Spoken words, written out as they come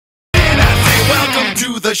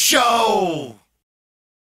to the show!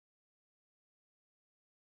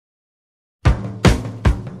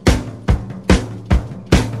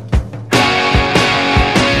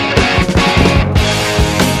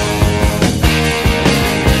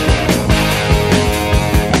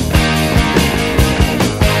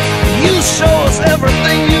 You show us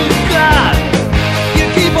everything you've got. You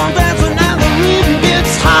keep on dancing and the rhythm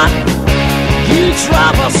gets hot. You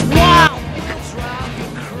drive us wild.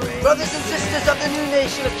 Brothers and sisters of the new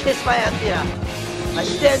nation of Mintz-Plasse, I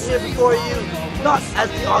stand here before you, not as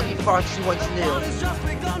the Augie Farts you once knew.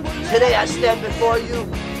 Today I stand before you,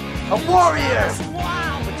 a warrior,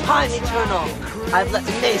 for time eternal. I've let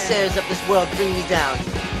the naysayers of this world bring me down.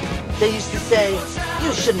 They used to say,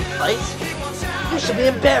 you shouldn't fight. You should be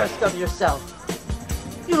embarrassed of yourself.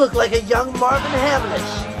 You look like a young Marvin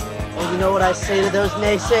Hamlish. And you know what I say to those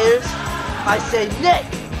naysayers? I say, nay,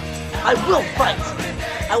 I will fight.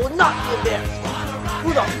 I will not be embarrassed.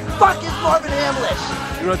 Who the fuck is Marvin Hamlish?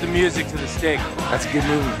 You wrote the music to The Sting. That's a good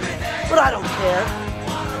movie. But I don't care.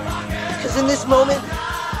 Because in this moment,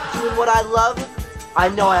 doing what I love, I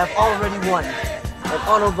know I have already won. An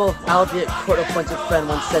honorable, albeit court-appointed friend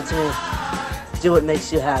once said to me, do what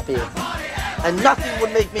makes you happy. And nothing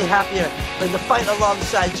would make me happier than to fight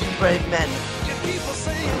alongside you brave men.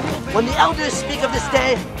 When the elders speak of this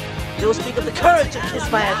day, they will speak of the courage of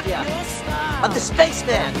Mintz-Plasse, of the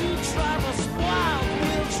spaceman,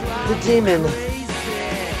 the demon,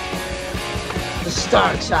 the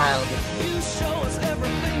star child,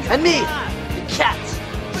 and me, the cat.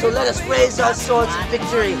 So let us raise our swords in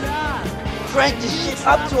victory. Crank this shit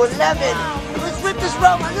up to 11. Let's rip this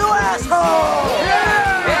rope a new asshole!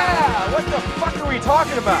 Yeah! What the fuck are we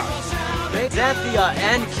talking about? Xanthia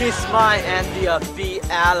and Kismai and the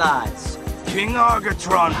allies. King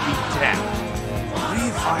Argatron be damned. We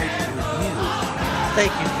fight with you.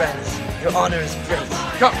 Thank you, friends. Your honor is great.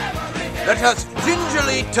 Come, let us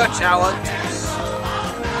gingerly touch our tips.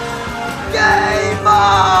 Game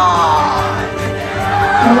on!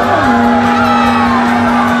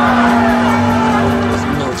 There's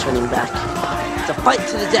no turning back. It's a fight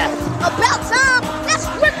to the death. About time! Let's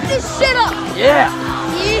rip this shit up! Yeah!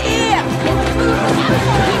 Yeah!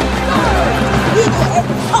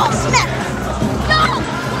 Oh, snap! No!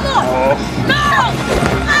 More! No!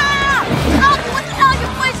 Ah! Oh, what the hell?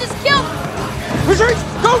 Your voice just killed me! Retreat!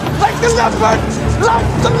 Go! Like the leopard! Like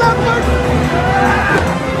the leopard!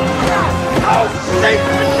 Oh, save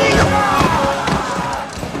me!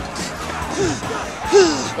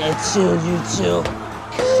 It's you two.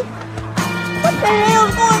 What the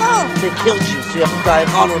hell's going on? They killed you, so you have to die an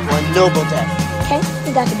honorable and noble death. Okay,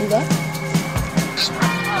 you got to do that.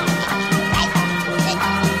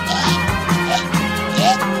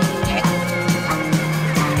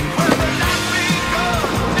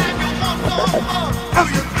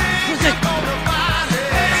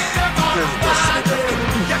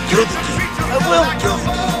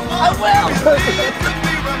 I will!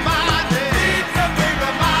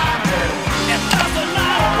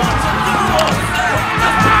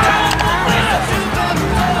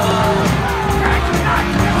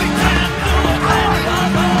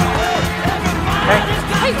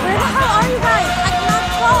 Hey, where the hell are you guys? I cannot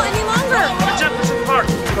crawl any longer. Jefferson Park.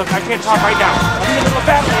 Look, I can't talk right now. I'm in the middle of a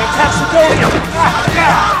battle in Castledonia. I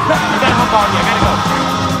gotta hop on you. I gotta go.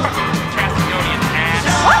 Castledonian ass.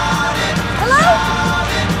 What? Hello?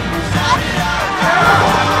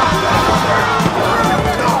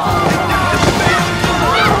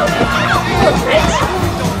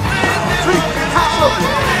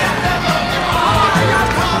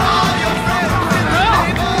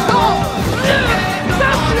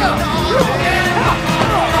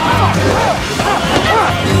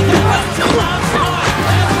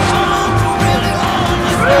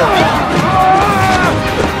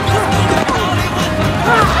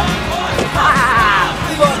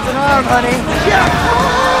 Honey. Yeah.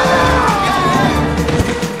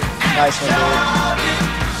 Nice one, dude.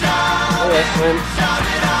 Yes, friend.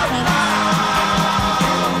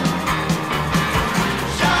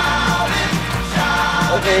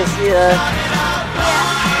 Okay, see ya.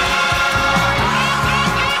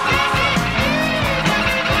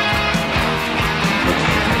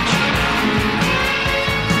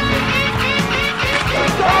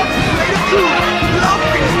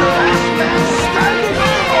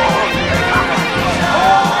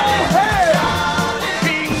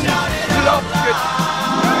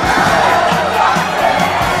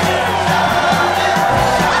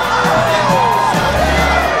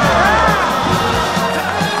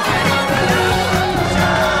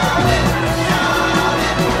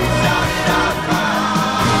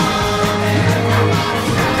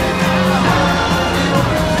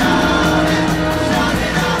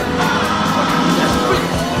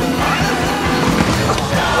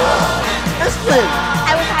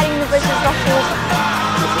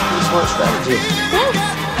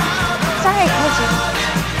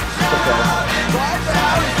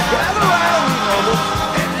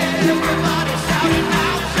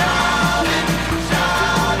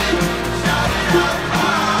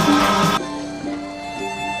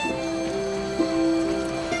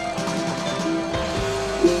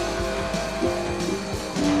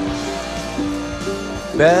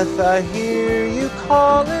 Beth, I hear you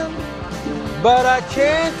calling, but I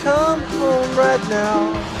can't come home right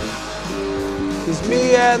now. 'Cause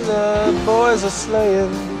me and the boys are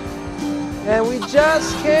slaying, and we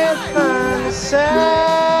just can't find the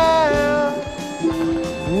sound.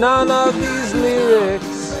 None of these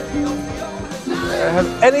lyrics have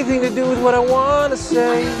anything to do with what I want to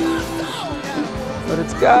say, but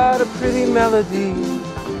it's got a pretty melody,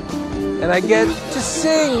 and I get to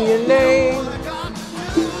sing your name.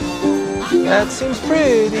 That seems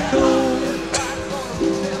pretty cool.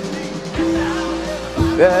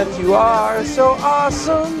 Beth, you are so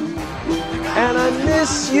awesome, and I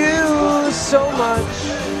miss you so much.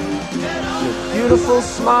 Your beautiful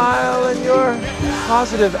smile and your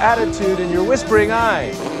positive attitude and your whispering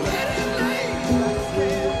eye.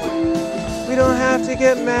 We don't have to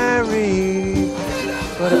get married,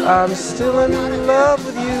 but I'm still in love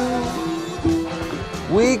with you.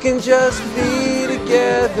 We can just be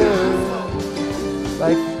together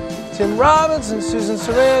like Tim Robbins and Susan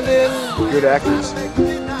Sarandon. Good actors.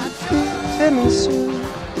 Tim and Sue.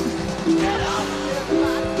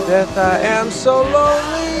 Beth, I am so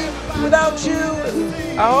lonely without you, and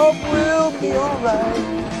I hope we'll be alright.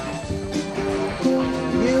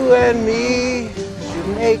 You and me should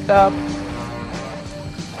make up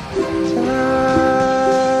tonight.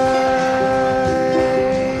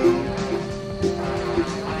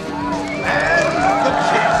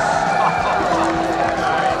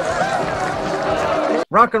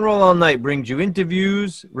 Rock and Roll All Night brings you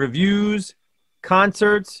interviews, reviews,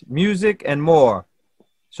 concerts, music, and more.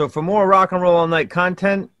 So for more Rock and Roll All Night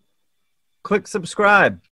content, click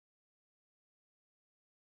subscribe.